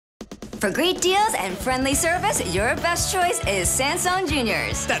For great deals and friendly service, your best choice is Sansone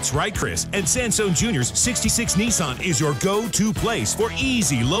Jr.'s. That's right, Chris. And Sansone Jr.'s 66 Nissan is your go-to place for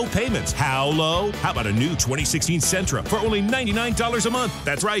easy, low payments. How low? How about a new 2016 Sentra for only $99 a month?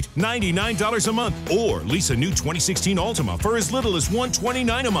 That's right, $99 a month. Or lease a new 2016 Altima for as little as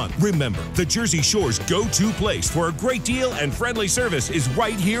 $129 a month. Remember, the Jersey Shore's go-to place for a great deal and friendly service is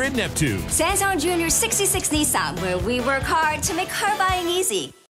right here in Neptune. Sansone Jr.'s 66 Nissan, where we work hard to make car buying easy.